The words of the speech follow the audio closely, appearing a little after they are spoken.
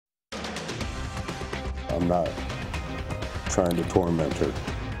I'm not trying to torment her.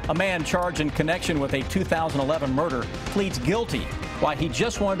 A man charged in connection with a 2011 murder pleads guilty. Why he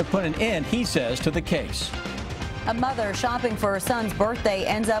just wanted to put an end, he says, to the case. A mother shopping for her son's birthday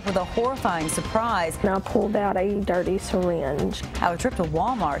ends up with a horrifying surprise. I pulled out a dirty syringe. How a trip to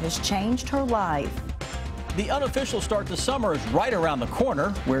Walmart has changed her life. The unofficial start to summer is right around the corner,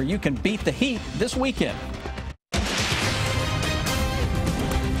 where you can beat the heat this weekend.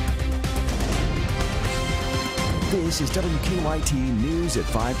 This is WKYT News at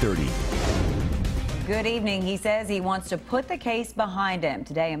 5:30. Good evening. He says he wants to put the case behind him.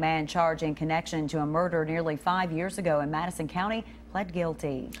 Today, a man charged in connection to a murder nearly 5 years ago in Madison County pled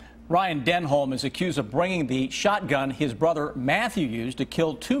guilty. Ryan Denholm is accused of bringing the shotgun his brother Matthew used to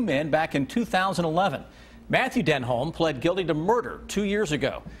kill 2 men back in 2011. Matthew Denholm pled guilty to murder 2 years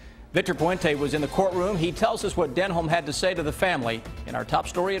ago. Victor Puente was in the courtroom. He tells us what Denholm had to say to the family in our top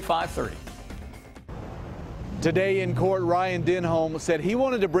story at 5:30. Today in court, Ryan Denholm said he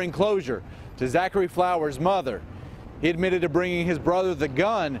wanted to bring closure to Zachary Flowers' mother. He admitted to bringing his brother the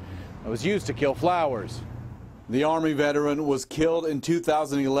gun that was used to kill Flowers. The Army veteran was killed in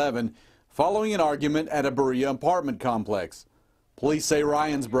 2011 following an argument at a Berea apartment complex. Police say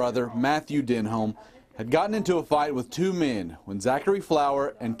Ryan's brother, Matthew Denholm, had gotten into a fight with 2 men when Zachary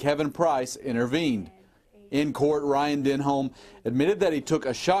Flower and Kevin Price intervened. In court, Ryan Denholm admitted that he took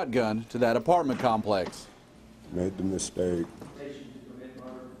a shotgun to that apartment complex. Made the mistake,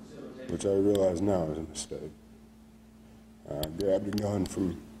 which I realize now is a mistake. I grabbed a gun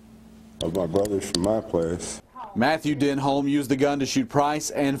of my brother's from my place. Matthew Denholm used the gun to shoot Price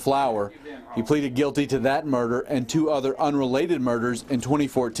and Flower. He pleaded guilty to that murder and 2 other unrelated murders in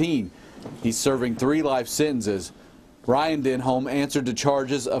 2014. He's serving 3 life sentences. Ryan Denholm answered to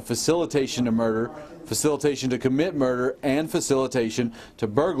charges of facilitation to murder, facilitation to commit murder, and facilitation to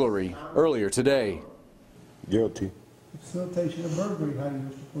burglary earlier today. Guilty. Facilitation of burglary, how do you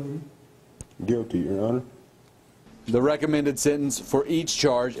wish to plead? Guilty, Your Honor. The recommended sentence for each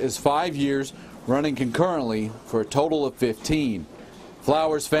charge is 5 years, running concurrently for a total of 15.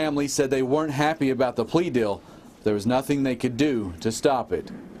 Flowers' family said they weren't happy about the plea deal. There was nothing they could do to stop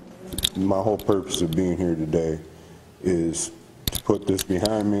it. My whole purpose of being here today is to put this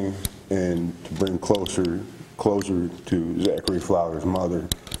behind me and to bring closure to Zachary Flowers' mother.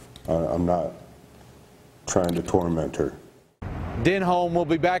 I'm not trying to torment her. Denholm will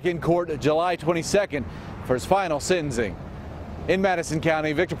be back in court July 22nd for his final sentencing. In Madison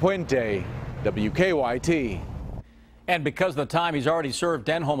County, Victor Puente, WKYT. And because of the time he's already served,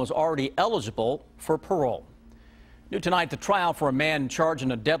 Denholm was already eligible for parole. New tonight, the trial for a man charged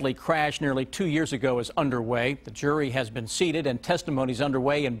in a deadly crash nearly 2 years ago is underway. The jury has been seated and testimony is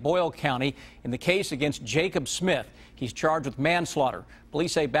underway in Boyle County in the case against Jacob Smith. He's charged with manslaughter.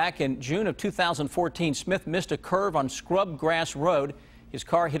 Police say back in June of 2014, Smith missed a curve on Scrub Grass Road. His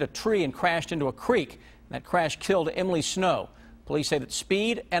car hit a tree and crashed into a creek. That crash killed Emily Snow. Police say that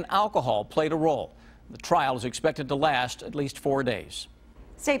speed and alcohol played a role. The trial is expected to last at least 4 days.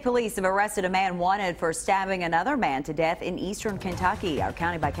 State police have arrested a man wanted for stabbing another man to death in eastern Kentucky. Our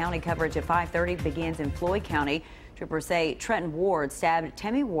county-by-county coverage at 5:30 begins in Floyd County. Troopers say Trenton Ward stabbed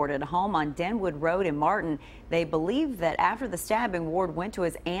Timmy Ward at a home on Denwood Road in Martin. They believe that after the stabbing, Ward went to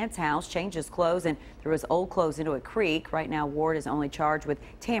his aunt's house, changed his clothes, and threw his old clothes into a creek. Right now, Ward is only charged with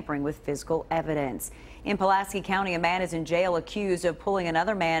tampering with physical evidence. In Pulaski County, a man is in jail accused of pulling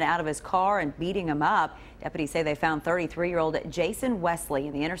another man out of his car and beating him up. Deputies say they found 33-year-old Jason Wesley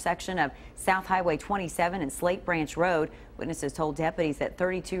in the intersection of South Highway 27 and Slate Branch Road. Witnesses told deputies that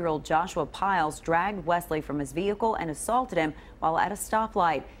 32-year-old Joshua Piles dragged Wesley from his vehicle and assaulted him while at a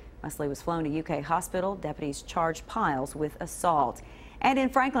stoplight. Wesley was flown to UK Hospital. Deputies charged Piles with assault. And in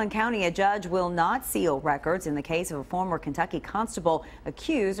Franklin County, a judge will not seal records in the case of a former Kentucky constable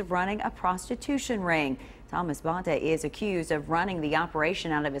accused of running a prostitution ring. Thomas Bonta is accused of running the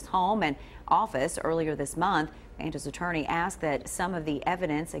operation out of his home and office earlier this month. Banta's attorney asked that some of the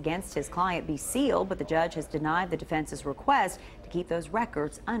evidence against his client be sealed, but the judge has denied the defense's request to keep those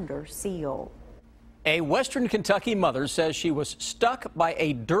records under seal. A Western Kentucky mother says she was stuck by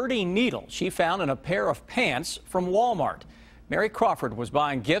a dirty needle she found in a pair of pants from Walmart. Mary Crawford was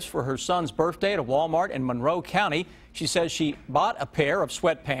buying gifts for her son's birthday at a Walmart in Monroe County. She says she bought a pair of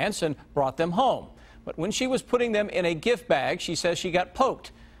sweatpants and brought them home. But when she was putting them in a gift bag, she says she got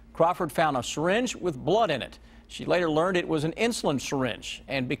poked. Crawford found a syringe with blood in it. She later learned it was an insulin syringe.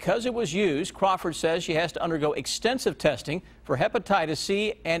 And because it was used, Crawford says she has to undergo extensive testing for hepatitis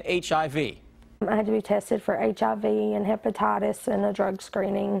C and HIV. I had to be tested for HIV and hepatitis and a drug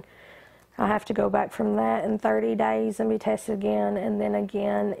screening I have to go back from that in 30 days and be tested again, and then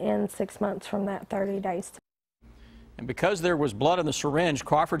again in 6 months from that 30 days. And because there was blood in the syringe,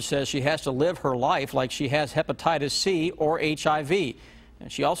 Crawford says she has to live her life like she has hepatitis C or HIV.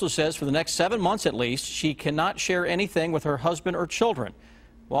 And she also says for the next 7 months at least, she cannot share anything with her husband or children.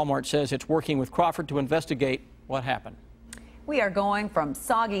 Walmart says it's working with Crawford to investigate what happened. We are going from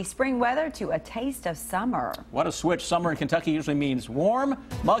soggy spring weather to a taste of summer. What a switch. Summer in Kentucky usually means warm,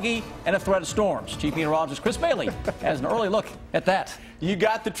 muggy, and a threat of storms. Chief meteorologist Chris Bailey has an early look at that. You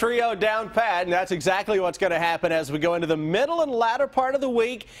got the trio down pat, and that's exactly what's going to happen as we go into the middle and latter part of the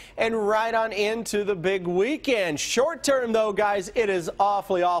week and right on into the big weekend. Short term, though, guys, it is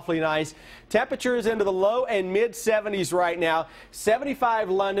awfully nice. Temperatures into the low and mid 70s right now. 75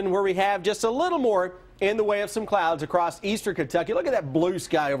 London, where we have just a little more in the way of some clouds across eastern Kentucky. Look at that blue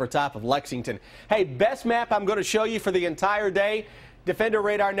sky over top of Lexington. Hey, best map I'm going to show you for the entire day, Defender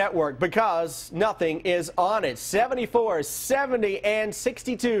Radar Network, because nothing is on it. 74, 70, and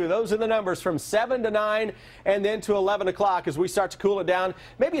 62. Those are the numbers from 7 to 9 and then to 11 o'clock as we start to cool it down.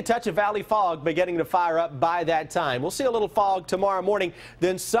 Maybe a touch of valley fog beginning to fire up by that time. We'll see a little fog tomorrow morning.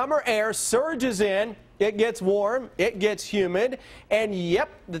 Then summer air surges in. It gets warm, it gets humid, and yep,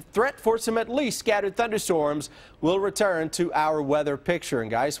 the threat for some at least scattered thunderstorms will return to our weather picture.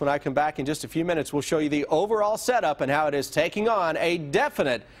 And guys, when I come back in just a few minutes, we'll show you the overall setup and how it is taking on a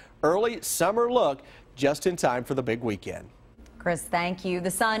definite early summer look just in time for the big weekend. Chris, thank you. The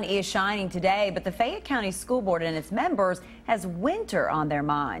sun is shining today, but the Fayette County School Board and its members has winter on their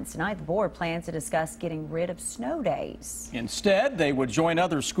minds. Tonight, the board plans to discuss getting rid of snow days. Instead, they would join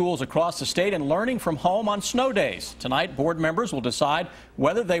other schools across the state in learning from home on snow days. Tonight, board members will decide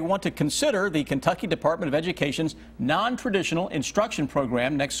whether they want to consider the Kentucky Department of Education's non-traditional instruction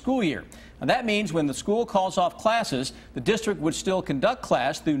program next school year. Now, that means when the school calls off classes, the district would still conduct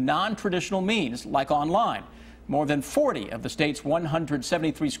class through non-traditional means, like online. More than 40 of the state's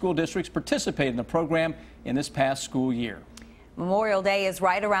 173 school districts participated in the program in this past school year. Memorial Day is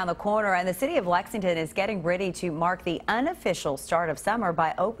right around the corner, and the city of Lexington is getting ready to mark the unofficial start of summer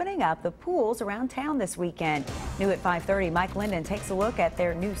by opening up the pools around town this weekend. New at 5:30, Mike Linden takes a look at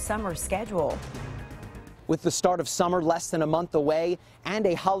their new summer schedule. With the start of summer less than a month away and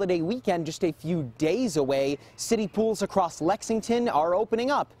a holiday weekend just a few days away, city pools across Lexington are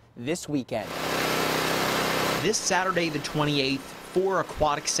opening up this weekend. This Saturday, the 28th, 4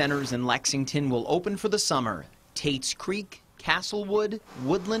 aquatic centers in Lexington will open for the summer. Tate's Creek, Castlewood,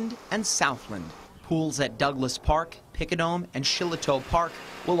 Woodland, and Southland. Pools at Douglas Park, Picadome, and Shiloh Park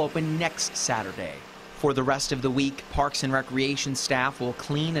will open next Saturday. For the rest of the week, Parks and Recreation staff will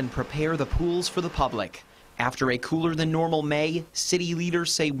clean and prepare the pools for the public. After a cooler than normal May, city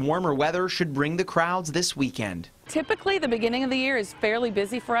leaders say warmer weather should bring the crowds this weekend. Typically, the beginning of the year is fairly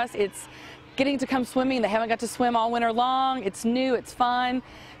busy for us. It's getting to come swimming. They haven't got to swim all winter long. It's new, it's fun.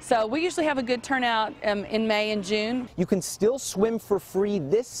 So we usually have a good turnout in May and June. You can still swim for free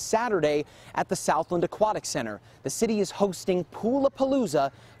this Saturday at the Southland Aquatic Center. The city is hosting Poolapalooza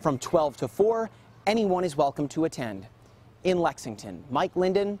from 12 to 4. Anyone is welcome to attend. In Lexington, Mike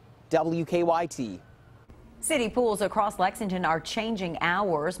Linden, WKYT. City pools across Lexington are changing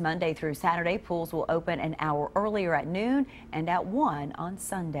hours. Monday through Saturday, pools will open an hour earlier at noon and at 1 on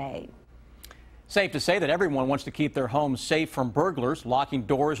Sunday. Safe to say that everyone wants to keep their homes safe from burglars. Locking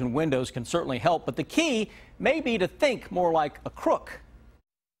doors and windows can certainly help, but the key may be to think more like a crook.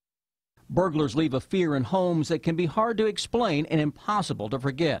 Burglars leave a fear in homes that can be hard to explain and impossible to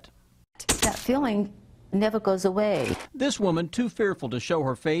forget. That feeling never goes away. This woman, too fearful to show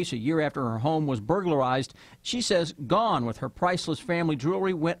her face a year after her home was burglarized, she says gone with her priceless family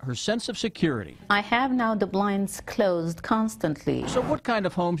jewelry went her sense of security. I have now the blinds closed constantly. So what kind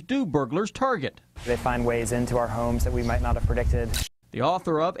of homes do burglars target? They find ways into our homes that we might not have predicted. The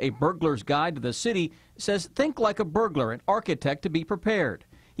author of A Burglar's Guide to the City says think like a burglar, an architect to be prepared.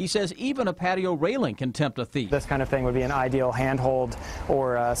 He says even a patio railing can tempt a thief. This kind of thing would be an ideal handhold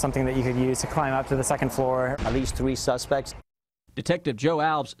or something that you could use to climb up to the second floor. At least 3 suspects. Detective Joe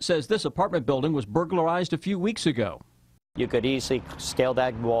Alves says this apartment building was burglarized a few weeks ago. You could easily scale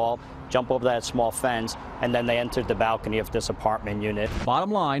that wall, jump over that small fence, and then they entered the balcony of this apartment unit.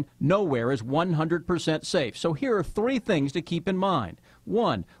 Bottom line, nowhere is 100% safe. So here are 3 things to keep in mind.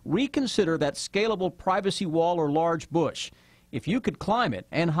 1, reconsider that scalable privacy wall or large bush. If you could climb it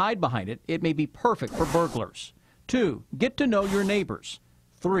and hide behind it, it may be perfect for burglars. 2, get to know your neighbors.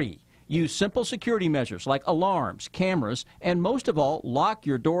 3, use simple security measures like alarms, cameras, and most of all, lock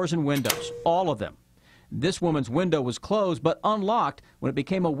your doors and windows, all of them. This woman's window was closed but unlocked when it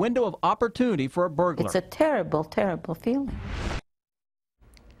became a window of opportunity for a burglar. It's a terrible, terrible feeling.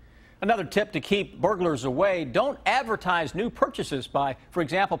 Another tip to keep burglars away: don't advertise new purchases by, for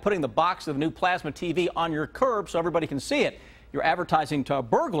example, putting the box of the new plasma TV on your curb so everybody can see it. You're advertising to a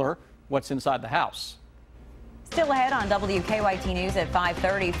burglar what's inside the house. Still ahead on WKYT News at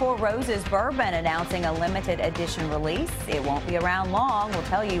 5:30, Four Roses Bourbon announcing a limited edition release. It won't be around long. We'll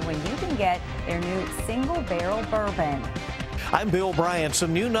tell you when you can get their new single barrel bourbon. I'm Bill Bryant.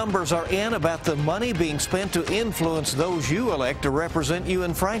 Some new numbers are in about the money being spent to influence those you elect to represent you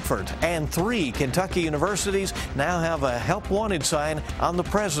in Frankfort. And 3 Kentucky universities now have a help wanted sign on the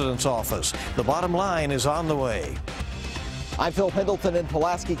president's office. The bottom line is on the way. I'm Phil Pendleton in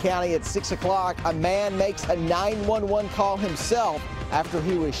Pulaski County at 6 o'clock. A man makes a 911 call himself after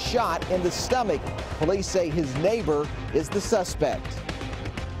he was shot in the stomach. Police say his neighbor is the suspect.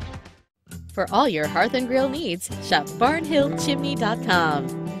 For all your hearth and grill needs, shop barnhillchimney.com.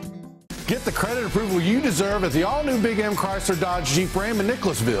 Get the credit approval you deserve at the all-new Big M Chrysler Dodge Jeep Ram in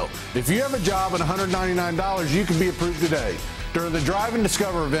Nicholasville. If you have a job and $199, you can be approved today. During the Drive and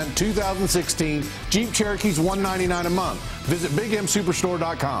Discover event 2016, Jeep Cherokee's $199 a month. Visit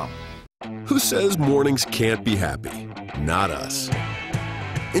BigMSuperstore.com. Who says mornings can't be happy? Not us.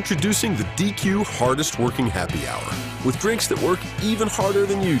 Introducing the DQ Hardest Working Happy Hour, with drinks that work even harder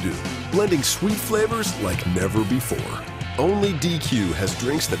than you do, blending sweet flavors like never before. Only DQ has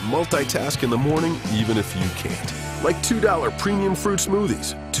drinks that multitask in the morning even if you can't. Like $2 premium fruit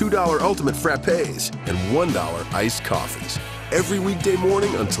smoothies, $2 ultimate frappes, and $1 iced coffees. Every weekday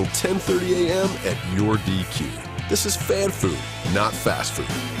morning until 10:30 a.m. at your DQ. This is fan food, not fast food.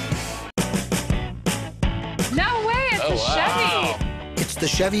 No way, it's a Chevy. It's the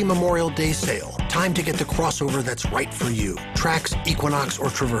Chevy Memorial Day sale. Time to get the crossover that's right for you. Trax, Equinox, or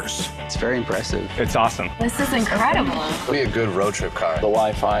Traverse. It's very impressive. It's awesome. This is incredible. It'll be a good road trip car. The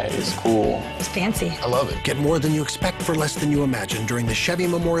Wi-Fi is cool. It's fancy. I love it. Get more than you expect for less than you imagine during the Chevy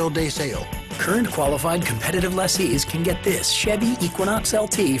Memorial Day sale. Current qualified competitive lessees can get this Chevy Equinox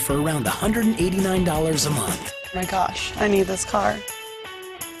LT for around $189 a month. Oh my gosh, I need this car.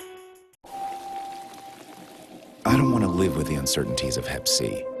 I don't want to live with the uncertainties of Hep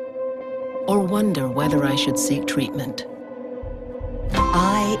C. Or wonder whether I should seek treatment.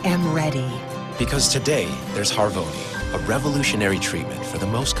 I am ready. Because today, there's Harvoni, a revolutionary treatment for the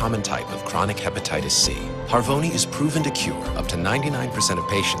most common type of chronic hepatitis C. Harvoni is proven to cure up to 99% of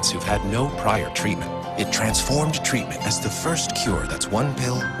patients who've had no prior treatment. It transformed treatment as the first cure that's one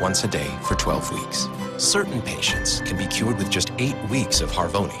pill once a day for 12 weeks. Certain patients can be cured with just 8 weeks of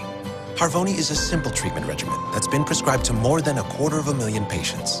Harvoni. Harvoni is a simple treatment regimen that's been prescribed to more than 250,000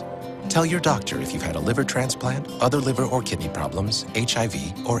 patients. Tell your doctor if you've had a liver transplant, other liver or kidney problems,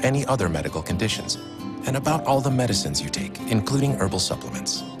 HIV, or any other medical conditions, and about all the medicines you take, including herbal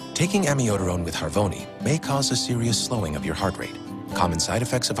supplements. Taking amiodarone with Harvoni may cause a serious slowing of your heart rate. Common side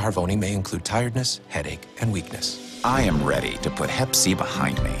effects of Harvoni may include tiredness, headache, and weakness. I am ready to put Hep C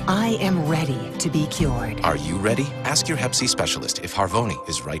behind me. I am ready to be cured. Are you ready? Ask your Hep C specialist if Harvoni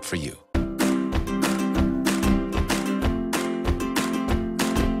is right for you.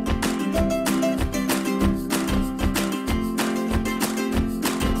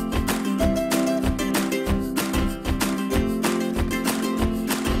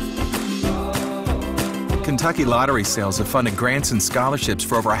 Kentucky lottery sales have funded grants and scholarships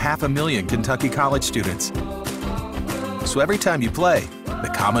for over 500,000 Kentucky college students. So every time you play,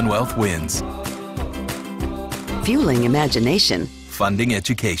 the Commonwealth wins. Fueling imagination. Funding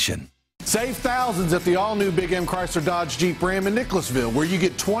education. Save thousands at the all-new Big M Chrysler Dodge Jeep Ram in Nicholasville, where you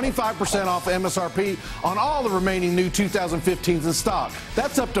get 25% off MSRP on all the remaining new 2015s in stock.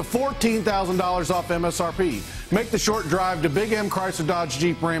 That's up to $14,000 off MSRP. Make the short drive to Big M Chrysler Dodge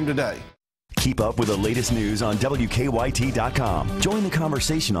Jeep Ram today. Keep up with the latest news on WKYT.com. Join the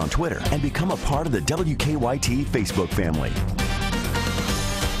conversation on Twitter and become a part of the WKYT Facebook family.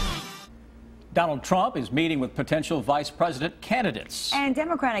 Donald Trump is meeting with potential vice president candidates. And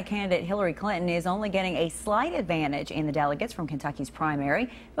Democratic candidate Hillary Clinton is only getting a slight advantage in the delegates from Kentucky's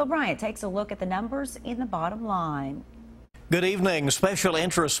primary. Bill Bryant takes a look at the numbers in the bottom line. Good evening. Special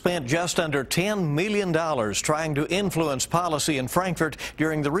interests spent just under $10 million trying to influence policy in Frankfort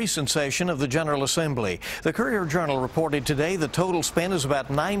during the recent session of the General Assembly. The Courier-Journal reported today the total spent is about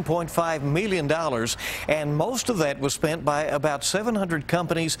 $9.5 million, and most of that was spent by about 700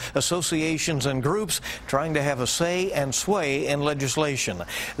 companies, associations, and groups trying to have a say and sway in legislation.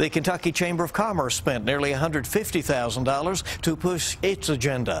 The Kentucky Chamber of Commerce spent nearly $150,000 to push its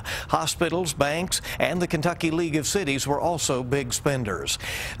agenda. Hospitals, banks, and the Kentucky League of Cities were also also big spenders.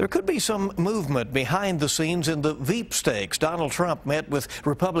 There could be some movement behind the scenes in the Veep stakes. Donald Trump met with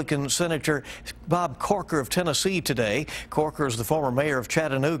Republican Senator Bob Corker of Tennessee today. Corker is the former mayor of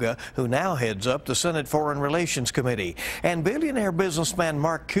Chattanooga, who now heads up the Senate Foreign Relations Committee. And billionaire businessman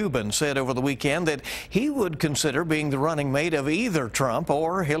Mark Cuban said over the weekend that he would consider being the running mate of either Trump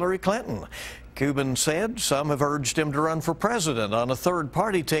or Hillary Clinton. Cuban said some have urged him to run for president on a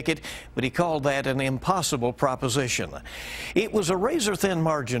third-party ticket, but he called that an impossible proposition. It was a razor-thin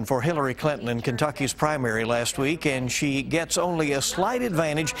margin for Hillary Clinton in Kentucky's primary last week, and she gets only a slight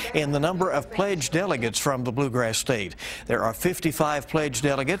advantage in the number of pledged delegates from the bluegrass state. There are 55 pledged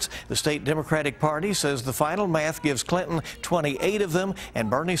delegates. The state Democratic Party says the final math gives Clinton 28 of them, and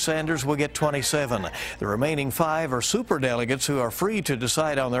Bernie Sanders will get 27. The remaining 5 are superdelegates who are free to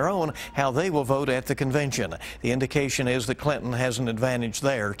decide on their own how they will vote at the convention. The indication is that Clinton has an advantage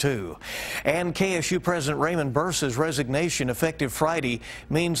there, too. And KSU President Raymond Burse's resignation effective Friday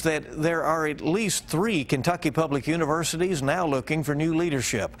means that there are at least 3 Kentucky public universities now looking for new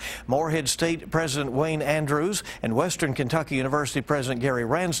leadership. Morehead State President Wayne Andrews and Western Kentucky University President Gary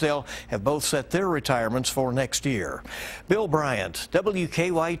Ransdell have both set their retirements for next year. Bill Bryant,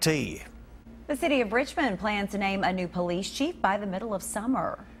 WKYT. The city of Richmond plans to name a new police chief by the middle of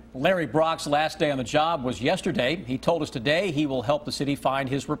summer. Larry Brock's last day on the job was yesterday. He told us today he will help the city find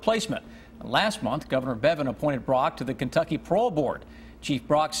his replacement. Last month, Governor Bevin appointed Brock to the Kentucky Parole Board. Chief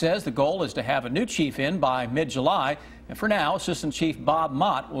Brock says the goal is to have a new chief in by mid-July. And for now, Assistant Chief Bob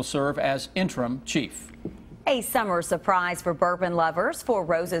Mott will serve as interim chief. A summer surprise for bourbon lovers. Four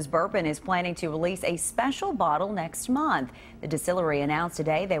Roses Bourbon is planning to release a special bottle next month. The distillery announced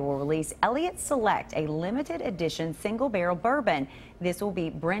today they will release Elliott Select, a limited edition single barrel bourbon. This will be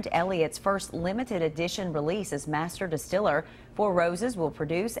Brent Elliott's first limited edition release as master distiller. Four Roses will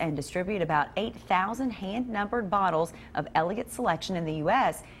produce and distribute about 8,000 hand-numbered bottles of Elliott Selection in the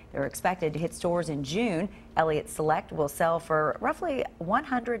U.S. They're expected to hit stores in June. Elliott Select will sell for roughly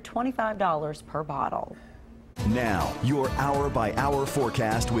 $125 per bottle. Now, your hour-by-hour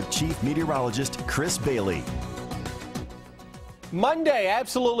forecast with Chief Meteorologist Chris Bailey. Monday,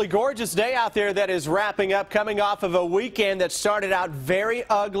 absolutely gorgeous day out there that is wrapping up, coming off of a weekend that started out very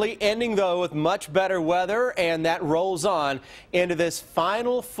ugly, ending though with much better weather, and that rolls on into this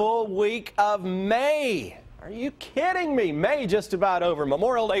final full week of May. Are you kidding me? May just about over.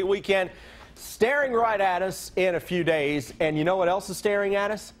 Memorial Day weekend staring right at us in a few days, and you know what else is staring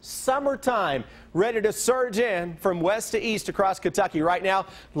at us? Summertime, ready to surge in from west to east across Kentucky. Right now,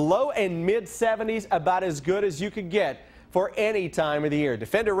 low and mid 70s, about as good as you could get for any time of the year.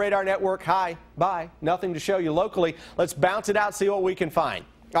 Defender Radar Network, hi, bye, nothing to show you locally. Let's bounce it out, see what we can find.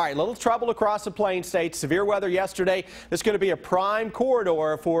 All right, little trouble across the Plains States. Severe weather yesterday. This is going to be a prime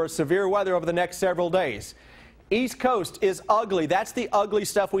corridor for severe weather over the next several days. East Coast is ugly. That's the ugly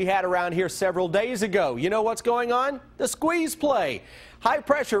stuff we had around here several days ago. You know what's going on? The squeeze play. High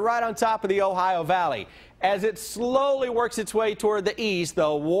pressure right on top of the Ohio Valley. As it slowly works its way toward the east,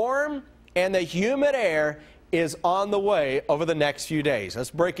 the warm and the humid air is on the way over the next few days.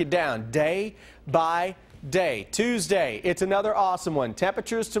 Let's break it down day by day. Tuesday, it's another awesome one.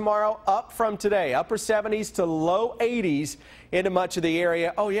 Temperatures tomorrow up from today, upper 70s to low 80s into much of the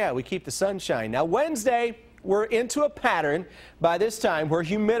area. Oh yeah, we keep the sunshine. Now Wednesday, we're into a pattern by this time where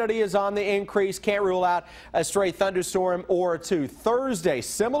humidity is on the increase. Can't rule out a stray thunderstorm or two. Thursday,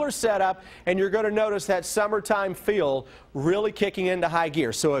 similar setup, and you're going to notice that summertime feel really kicking into high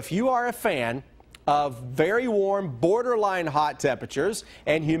gear. So if you are a fan of very warm, borderline hot temperatures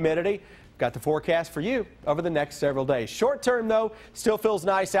and humidity, got the forecast for you over the next several days. Short term, though, still feels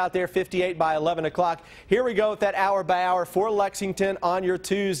nice out there, 58 by 11 o'clock. Here we go with that hour by hour for Lexington on your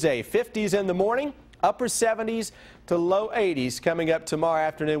Tuesday. 50s in the morning, upper 70s to low 80s coming up tomorrow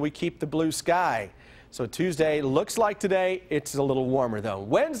afternoon. We keep the blue sky. So Tuesday looks like today. It's a little warmer, though.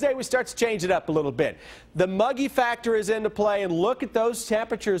 Wednesday, we start to change it up a little bit. The muggy factor is into play, and look at those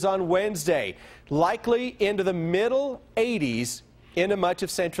temperatures on Wednesday. Likely into the middle 80s into much of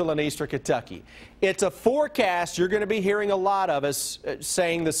central and eastern Kentucky. It's a forecast. You're going to be hearing a lot of us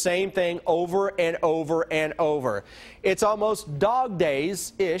saying the same thing over and over and over. It's almost dog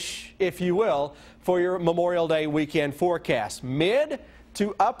days-ish, if you will, for your Memorial Day weekend forecast. Mid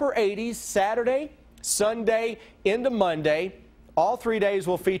to upper 80s Saturday, Sunday into Monday. All 3 days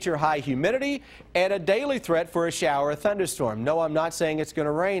will feature high humidity and a daily threat for a shower or thunderstorm. No, I'm not saying it's going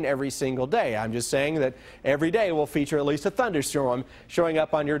to rain every single day. I'm just saying that every day will feature at least a thunderstorm showing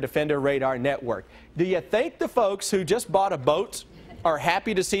up on your Defender Radar Network. Do you think the folks who just bought a boat are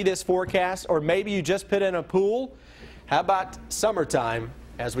happy to see this forecast? Or maybe you just put in a pool? How about summertime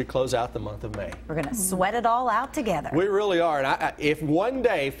as we close out the month of May. We're going to sweat it all out together. We really are. And if one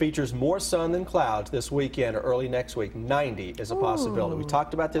day features more sun than clouds this weekend or early next week, 90 is a possibility. We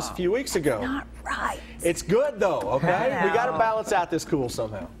talked about this a few weeks ago. Not right. It's good, though, okay? We got to balance out this cool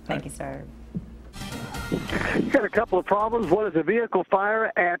somehow. Thank you, sir. Got a couple of problems. One is a vehicle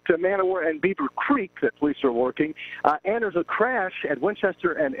fire at Manowar and Beaver Creek that police are working, and there's a crash at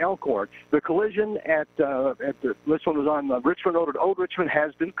Winchester and Elkhorn. The collision this one was on Richmond Road at Old Richmond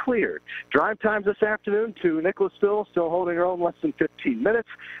has been cleared. Drive times this afternoon to Nicholasville still holding their own, less than 15 minutes.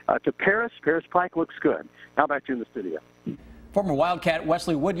 To Paris Pike looks good. Now back to you in the studio. Former Wildcat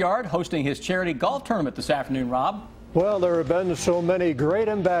Wesley Woodyard hosting his charity golf tournament this afternoon, Rob. Well, there have been so many great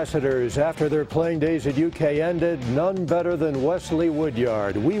ambassadors after their playing days at UK ended. None better than Wesley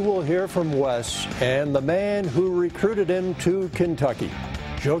Woodyard. We will hear from Wes and the man who recruited him to Kentucky.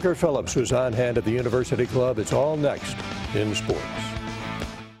 Joker Phillips was on hand at the University Club. It's all next in sports.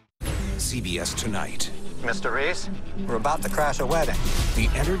 CBS Tonight. Mr. Reese, we're about to crash a wedding. The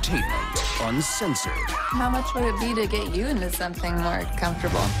entertainment uncensored. How much would it be to get you into something more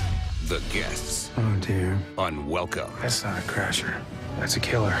comfortable? The guests. Oh, dear. Unwelcome. That's not a crasher. That's a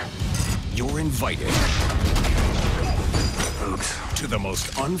killer. You're invited. Oops. To the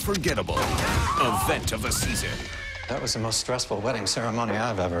most unforgettable event of the season. That was the most stressful wedding ceremony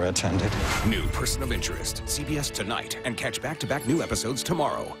I've ever attended. New Person of Interest. CBS Tonight. And catch back-to-back new episodes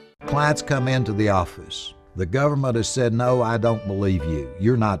tomorrow. Clients come into the office. The government has said, no, I don't believe you.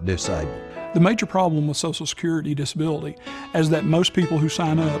 You're not disabled. The major problem with Social Security disability is that most people who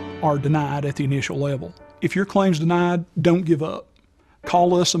sign up are denied at the initial level. If your claim's denied, don't give up.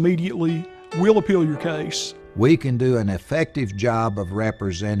 Call us immediately. We'll appeal your case. We can do an effective job of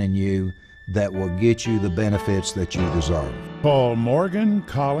representing you that will get you the benefits that you deserve. Call Morgan,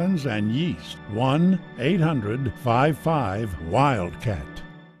 Collins, and Yeast, 1-800-55-WILDCAT.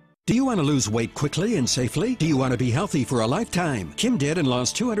 Do you want to lose weight quickly and safely? Do you want to be healthy for a lifetime? Kim did and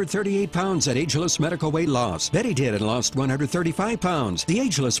lost 238 pounds at Ageless Medical Weight Loss. Betty did and lost 135 pounds. The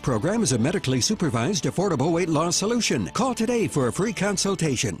Ageless program is a medically supervised, affordable weight loss solution. Call today for a free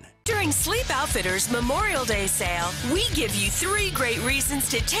consultation. During Sleep Outfitters Memorial Day sale, we give you 3 great reasons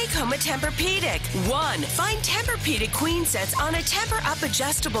to take home a Tempur-Pedic. 1. Find Tempur-Pedic queen sets on a Tempur-Up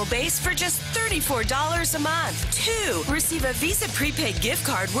adjustable base for just $34 a month. 2. Receive a Visa prepaid gift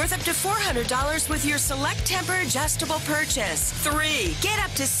card worth up to $400 with your select Tempur adjustable purchase. 3. Get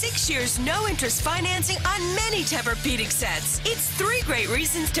up to 6 years no-interest financing on many Tempur-Pedic sets. It's 3 great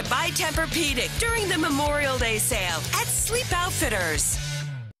reasons to buy Tempur-Pedic during the Memorial Day sale at Sleep Outfitters.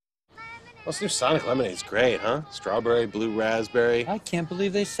 This new Sonic lemonade's great, huh? Strawberry, blue raspberry. I can't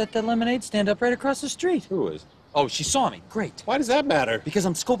believe they set that lemonade stand up right across the street. Who is? Oh, she saw me. Great. Why does that matter? Because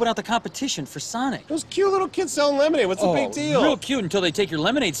I'm scoping out the competition for Sonic. Those cute little kids selling lemonade. What's the big deal? Real cute until they take your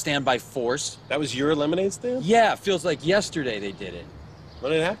lemonade stand by force. That was your lemonade stand? Yeah, it feels like yesterday they did it.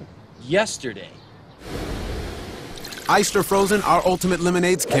 When did it happen? Yesterday. Iced or frozen, our ultimate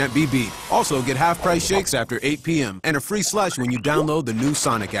lemonades can't be beat. Also, get half-price shakes after 8 p.m. and a free slush when you download the new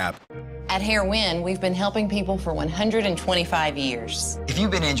Sonic app. At Hair Win, we've been helping people for 125 years. If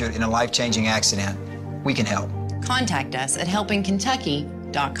you've been injured in a life-changing accident, we can help. Contact us at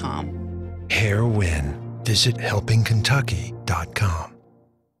helpingkentucky.com. Hair Win. Visit helpingkentucky.com.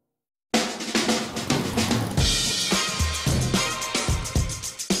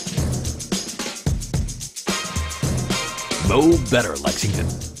 Mo Better, Lexington.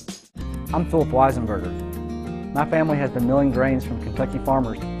 I'm Philip Weisenberger. My family has been milling grains from Kentucky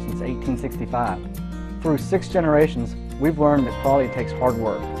farmers since 1865. Through 6 generations, we've learned that quality takes hard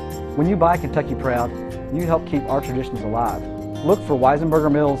work. When you buy Kentucky Proud, you help keep our traditions alive. Look for Weisenberger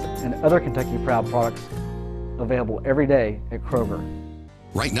Mills and other Kentucky Proud products available every day at Kroger.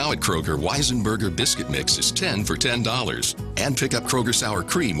 Right now at Kroger, Weisenberger Biscuit Mix is 10 for $10. And pick up Kroger Sour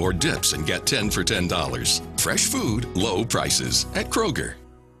Cream or dips and get 10 for $10. Fresh food, low prices at Kroger.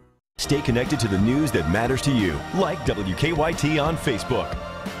 Stay connected to the news that matters to you, like WKYT on Facebook.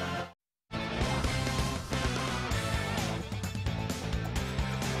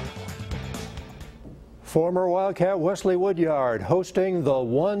 Former Wildcat Wesley Woodyard hosting the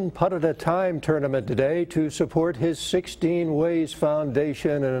One Putt at a Time tournament today to support his 16 Ways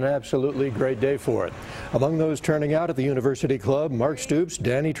Foundation, and an absolutely great day for it. Among those turning out at the University Club, Mark Stoops,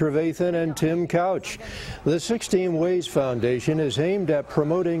 Danny Trevathan, and Tim Couch. The 16 Ways Foundation is aimed at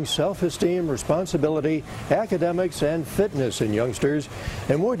promoting self-esteem, responsibility, academics, and fitness in youngsters,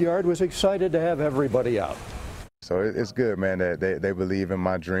 and Woodyard was excited to have everybody out. So it's good, man, that they believe in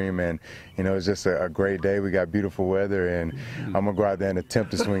my dream, and you know, it's just a great day. We got beautiful weather, and I'm gonna go out there and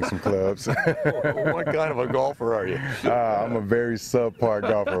attempt to swing some clubs. What kind of a golfer are you? I'm a very subpar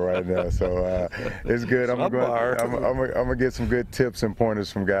golfer right now, so it's good. I'm gonna get some good tips and pointers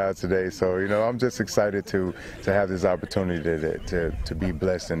from guys today. So you know, I'm just excited to have this opportunity to be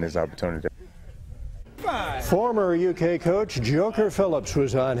blessed in this opportunity. Former UK coach Joker Phillips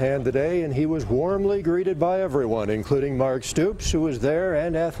was on hand today, and he was warmly greeted by everyone, including Mark Stoops, who was there,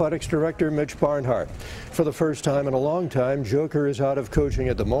 and Athletics Director Mitch Barnhart. For the first time in a long time, Joker is out of coaching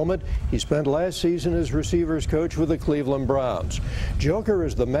at the moment. He spent last season as receivers coach with the Cleveland Browns. Joker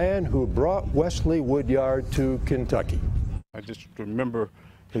is the man who brought Wesley Woodyard to Kentucky. I just remember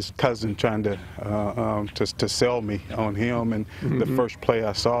his cousin trying to sell me on him, and the first play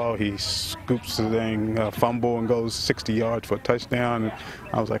I saw, he scoops the thing, fumble, and goes 60 yards for a touchdown. And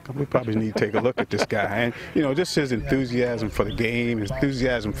I was like, we probably need to take a look at this guy. And you know, just his enthusiasm for the game, his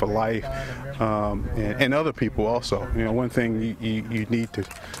enthusiasm for life, and other people also. You know, one thing you need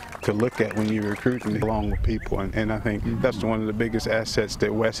to look at when you're recruiting along with people, and I think that's one of the biggest assets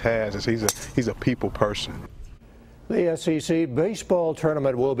that Wes has, is he's a people person. The SEC baseball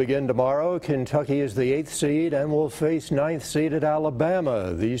tournament will begin tomorrow. Kentucky is the 8th seed and will face 9th seeded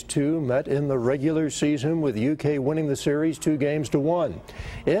Alabama. These two met in the regular season, with UK winning the series 2-1.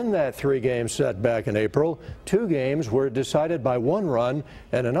 In that 3-game set back in April, 2 games were decided by 1 run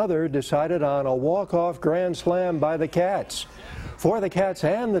and another decided on a walk-off grand slam by the Cats. For the Cats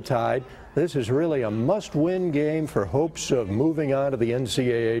and the Tide, this is really a must-win game for hopes of moving on to the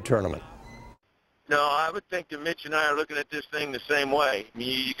NCAA tournament. No, I would think that Mitch and I are looking at this thing the same way.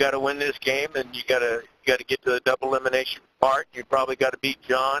 You got to win this game, and you got to get to the double elimination part. You probably got to beat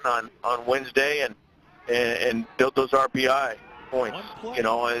John on Wednesday and build those RPI points. You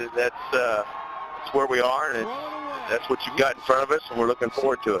know, that's where we are, and that's what you've got in front of us, and we're looking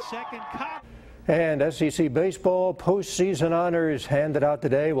forward to it. And SEC baseball postseason honors handed out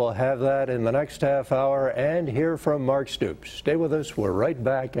today. We'll have that in the next half hour and hear from Mark Stoops. Stay with us. We're right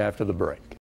back after the break.